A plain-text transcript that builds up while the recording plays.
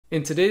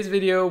In today's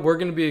video, we're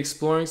going to be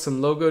exploring some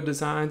logo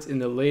designs in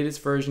the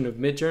latest version of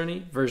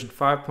Midjourney, version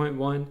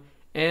 5.1,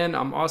 and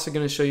I'm also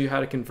going to show you how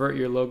to convert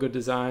your logo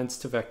designs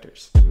to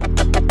vectors.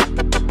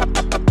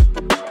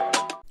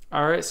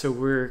 Alright, so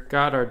we've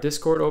got our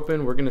Discord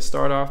open. We're going to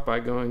start off by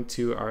going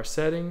to our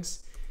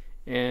settings,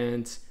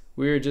 and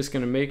we're just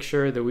going to make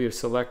sure that we have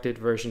selected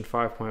version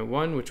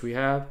 5.1, which we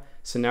have.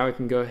 So now we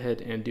can go ahead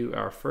and do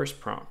our first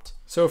prompt.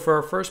 So for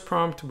our first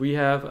prompt, we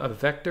have a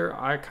vector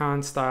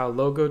icon style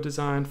logo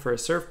design for a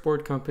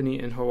surfboard company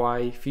in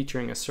Hawaii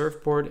featuring a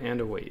surfboard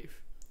and a wave.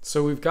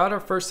 So we've got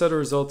our first set of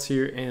results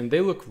here and they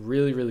look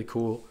really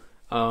cool.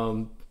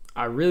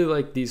 I really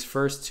like these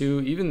first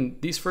two. Even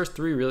these first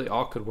three really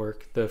all could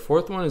work. The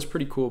fourth one is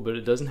pretty cool, but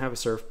it doesn't have a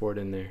surfboard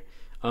in there.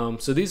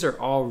 So these are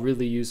all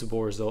really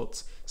usable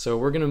results. So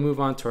we're going to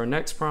move on to our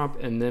next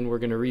prompt and then we're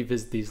going to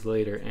revisit these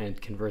later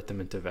and convert them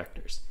into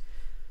vectors.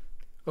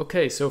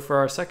 Okay, so for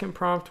our second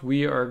prompt,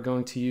 we are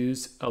going to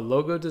use a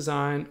logo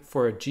design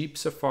for a Jeep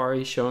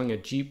Safari showing a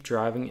Jeep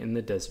driving in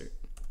the desert.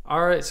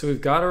 Alright, so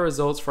we've got our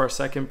results for our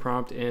second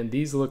prompt and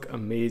these look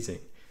amazing.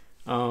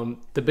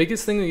 The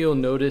biggest thing that you'll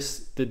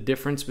notice the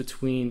difference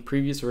between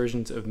previous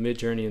versions of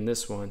Midjourney and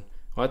this one,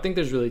 well, I think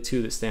there's really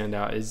two that stand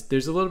out, is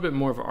there's a little bit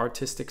more of an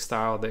artistic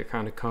style that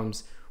kind of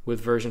comes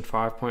with version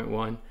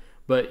 5.1,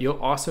 but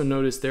you'll also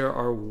notice there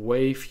are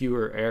way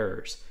fewer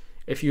errors.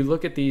 If you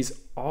look at these,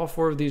 all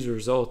four of these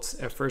results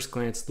at first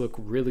glance look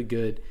really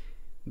good.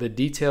 The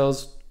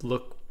details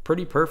look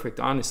pretty perfect,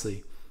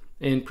 honestly.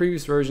 In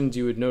previous versions,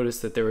 you would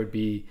notice that there would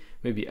be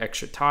maybe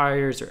extra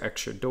tires or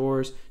extra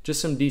doors, just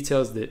some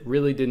details that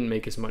really didn't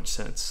make as much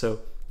sense.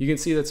 So you can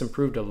see that's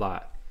improved a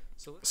lot.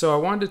 So I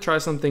wanted to try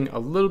something a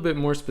little bit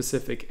more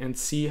specific and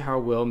see how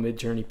well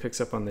Midjourney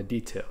picks up on the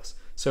details.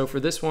 So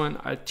for this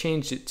one, I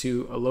changed it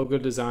to a logo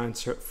design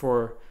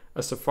for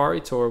a safari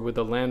tour with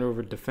a Land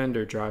Rover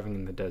Defender driving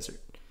in the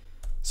desert.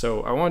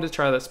 So I wanted to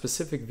try that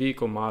specific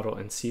vehicle model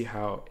and see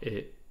how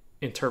it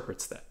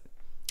interprets that.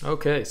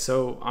 Okay,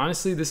 so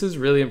honestly this is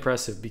really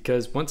impressive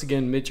because once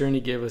again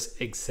Midjourney gave us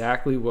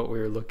exactly what we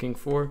were looking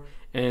for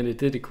and it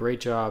did a great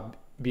job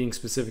being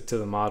specific to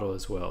the model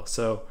as well.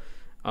 So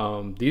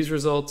these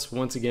results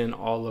once again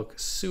all look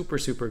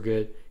super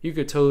good. You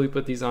could totally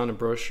put these on a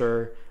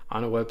brochure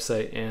on a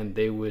website and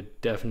they would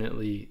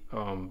definitely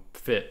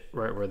fit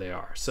right where they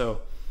are.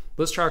 So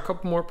let's try a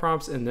couple more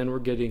prompts and then we're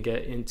going to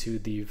get into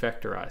the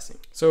vectorizing.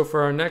 So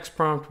for our next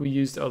prompt, we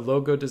used a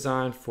logo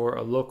design for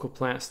a local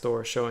plant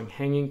store showing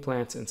hanging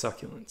plants and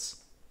succulents.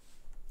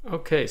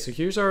 Okay, so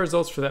here's our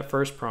results for that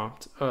first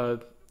prompt.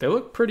 They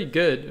look pretty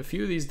good. A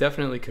few of these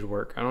definitely could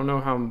work. I don't know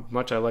how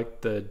much I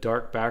like the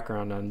dark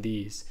background on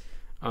these.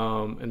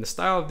 And the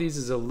style of these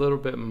is a little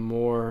bit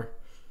more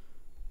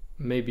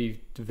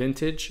maybe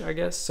vintage, I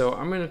guess. So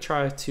I'm going to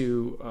try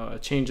to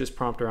change this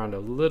prompt around a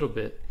little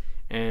bit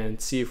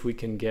and see if we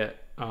can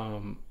get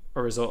a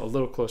result a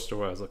little closer to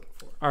what I was looking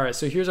for. Alright,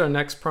 so here's our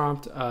next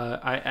prompt.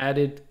 I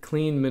added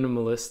clean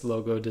minimalist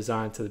logo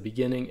design to the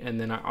beginning and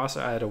then I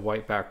also added a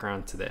white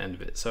background to the end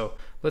of it. So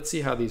let's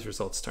see how these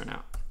results turn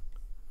out.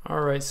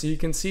 Alright, so you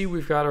can see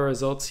we've got our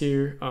results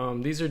here.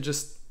 These are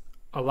just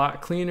a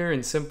lot cleaner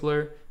and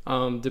simpler.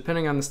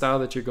 Depending on the style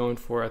that you're going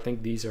for, I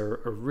think these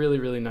are a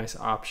really nice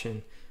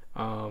option.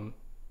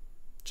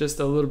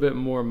 Just a little bit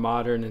more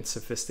modern and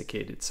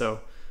sophisticated. So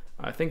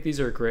I think these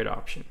are a great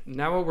option.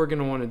 Now what we're going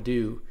to want to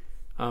do,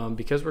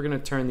 because we're going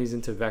to turn these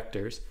into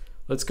vectors,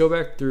 let's go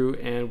back through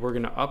and we're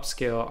going to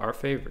upscale our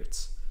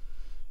favorites.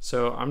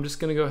 So I'm just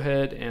going to go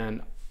ahead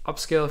and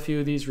upscale a few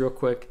of these real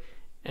quick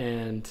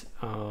and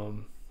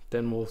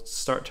then we'll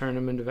start turning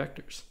them into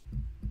vectors.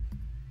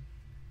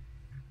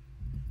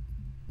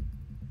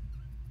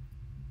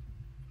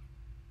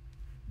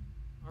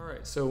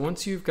 Alright, so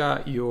once you've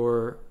got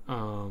your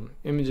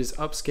images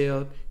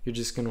upscaled, you're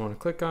just going to want to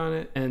click on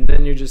it and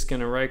then you're just going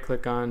to right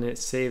click on it,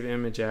 save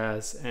image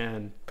as,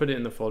 and put it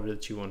in the folder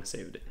that you want to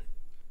save it in.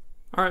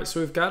 Alright, so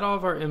we've got all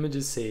of our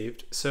images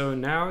saved. So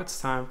now it's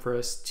time for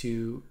us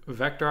to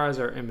vectorize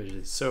our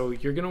images. So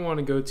you're going to want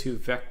to go to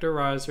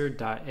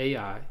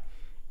vectorizer.ai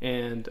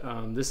and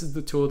this is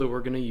the tool that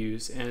we're going to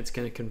use and it's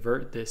going to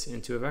convert this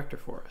into a vector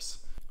for us.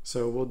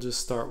 So we'll just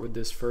start with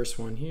this first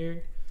one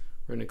here.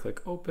 We're going to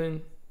click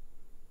open.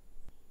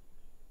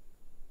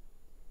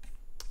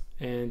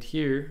 And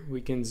here we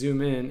can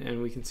zoom in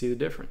and we can see the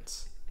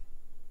difference.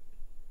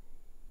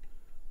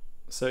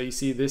 So you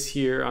see this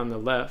here on the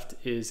left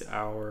is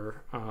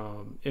our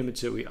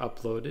image that we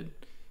uploaded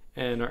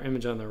and our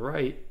image on the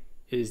right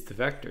is the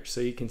vector.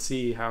 So you can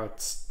see how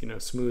it's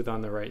smooth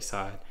on the right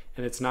side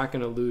and it's not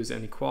going to lose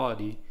any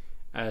quality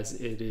as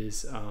it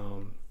is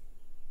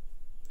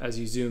as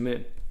you zoom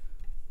in.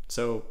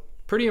 So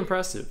pretty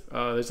impressive.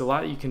 There's a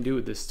lot you can do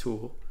with this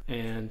tool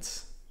and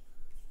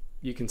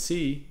you can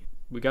see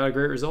we got a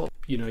great result.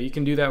 You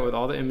can do that with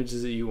all the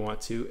images that you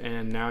want to,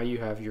 and now you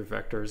have your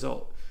vector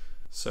result.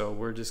 So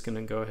we're just going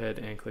to go ahead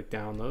and click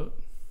download,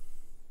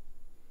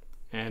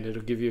 and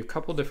it'll give you a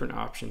couple different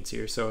options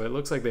here. So it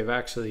looks like they've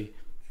actually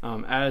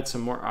added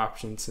some more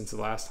options since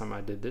the last time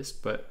I did this,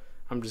 but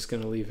I'm just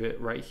going to leave it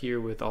right here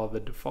with all the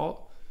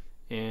default,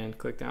 and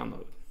click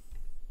download.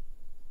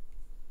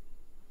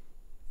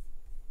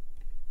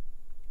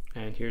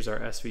 And here's our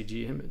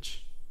SVG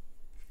image.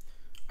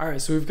 All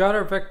right, so we've got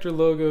our vector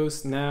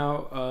logos.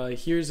 Now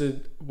here's a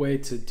way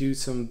to do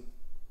some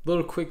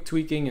little quick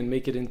tweaking and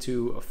make it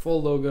into a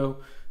full logo.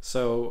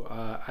 So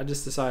I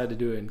just decided to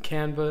do it in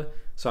Canva.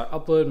 So I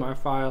uploaded my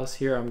files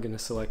here. I'm gonna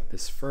select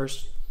this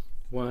first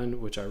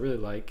one, which I really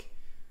like.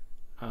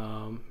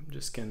 I'm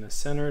just gonna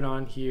center it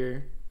on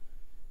here.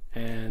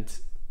 And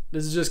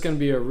this is just gonna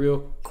be a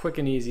real quick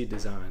and easy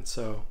design.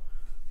 So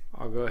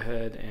I'll go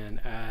ahead and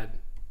add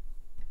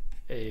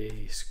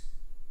a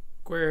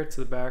square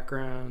to the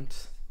background.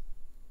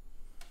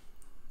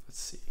 Let's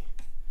see.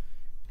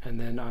 And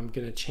then I'm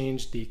going to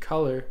change the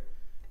color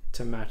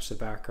to match the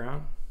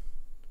background.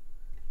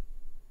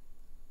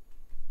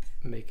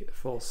 Make it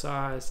full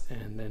size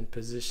and then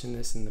position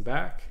this in the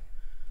back.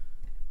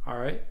 All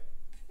right.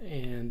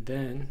 And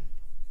then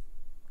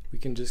we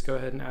can just go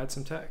ahead and add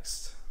some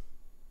text.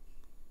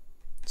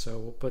 So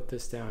we'll put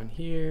this down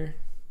here.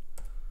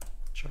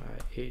 Try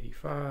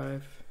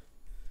 85.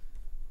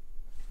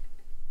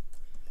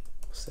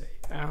 Say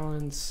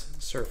Allen's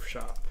Surf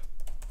Shop.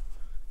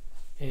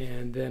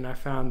 And then I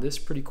found this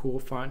pretty cool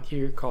font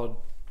here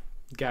called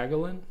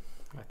Gagolin.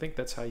 I think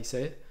that's how you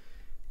say it.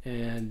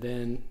 And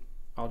then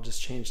I'll just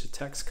change the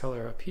text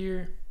color up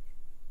here.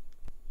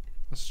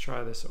 Let's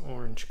try this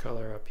orange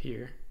color up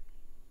here.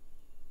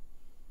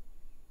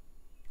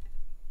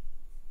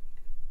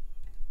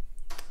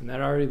 And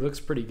that already looks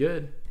pretty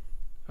good.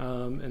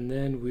 And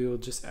then we'll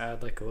just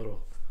add like a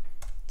little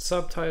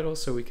subtitle,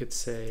 so we could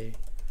say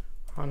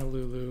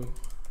Honolulu,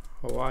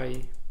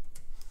 Hawaii.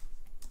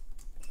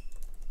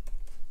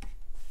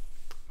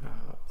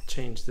 I'll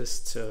change this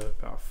to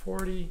about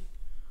 40.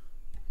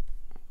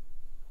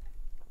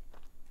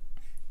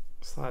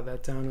 Slide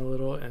that down a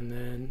little, and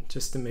then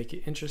just to make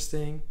it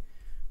interesting,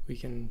 we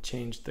can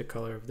change the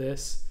color of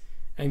this.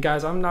 And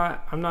guys, I'm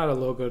not a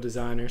logo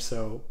designer,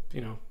 so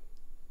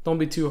don't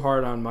be too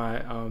hard on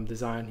my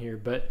design here.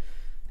 But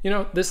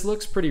this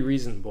looks pretty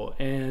reasonable.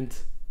 And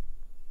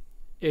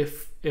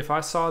if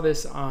I saw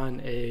this on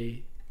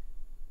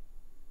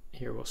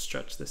here, we'll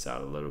stretch this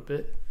out a little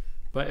bit,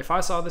 but if I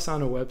saw this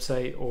on a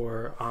website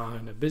or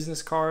on a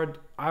business card,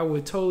 I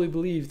would totally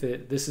believe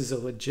that this is a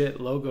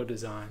legit logo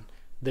design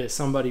that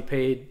somebody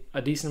paid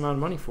a decent amount of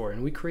money for,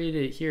 and we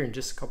created it here in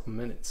just a couple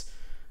minutes.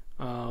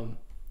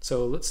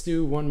 So let's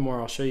do one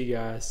more. I'll show you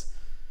guys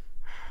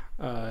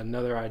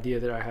another idea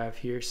that I have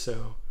here.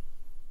 So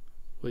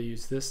we'll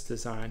use this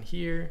design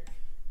here,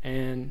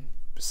 and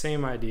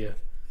same idea.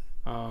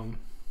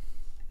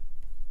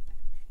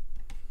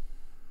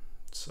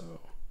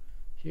 So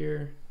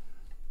here,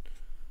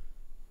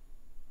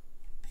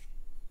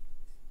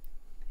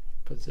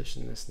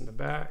 position this in the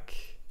back,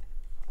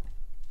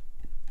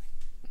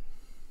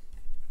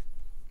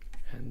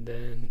 and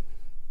then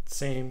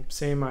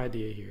same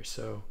idea here.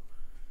 So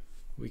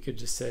we could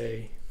just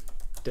say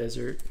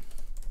Desert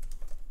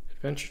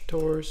Adventure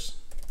Tours.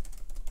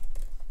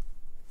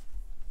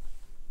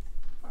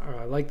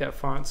 I like that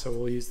font, so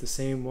we'll use the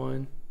same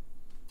one.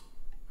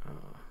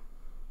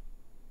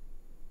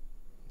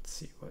 Let's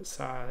see what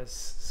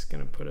size. It's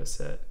gonna put us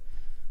at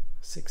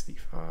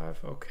 65.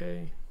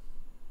 Okay.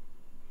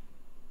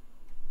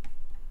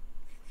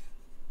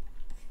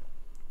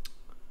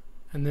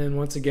 And then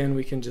once again,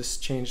 we can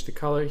just change the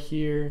color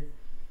here.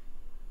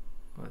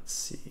 Let's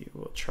see,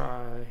 we'll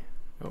try,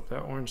 oh,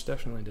 that orange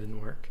definitely didn't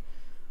work.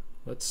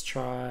 Let's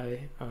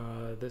try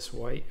this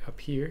white up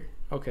here.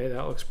 Okay,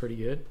 that looks pretty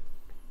good.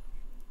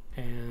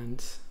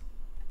 And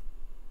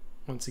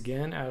once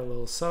again, add a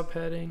little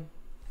subheading,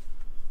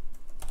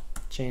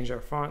 change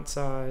our font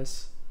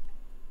size,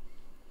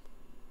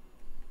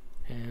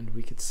 and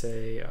we could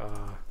say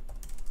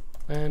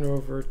Land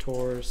Rover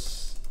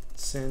tours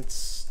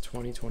since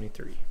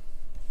 2023.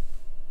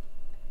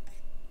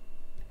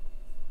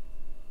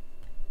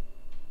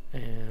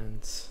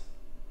 And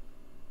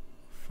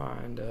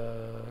find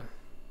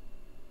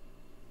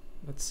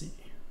let's see,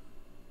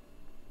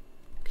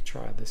 could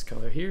try this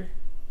color here,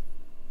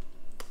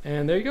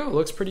 and there you go. It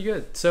looks pretty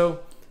good. So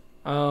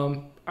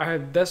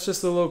that's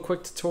just a little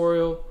quick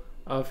tutorial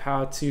of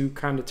how to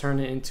kind of turn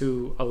it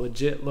into a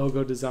legit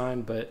logo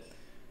design. But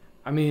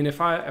I mean, if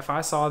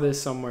I saw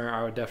this somewhere,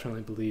 I would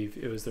definitely believe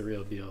it was the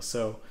real deal.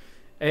 So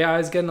AI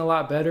is getting a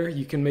lot better.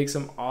 You can make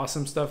some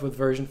awesome stuff with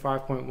version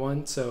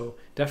 5.1, so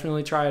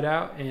definitely try it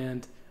out.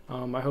 And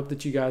I hope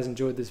that you guys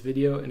enjoyed this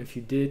video, and if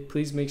you did,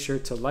 please make sure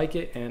to like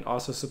it and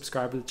also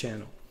subscribe to the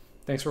channel.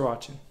 Thanks for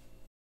watching.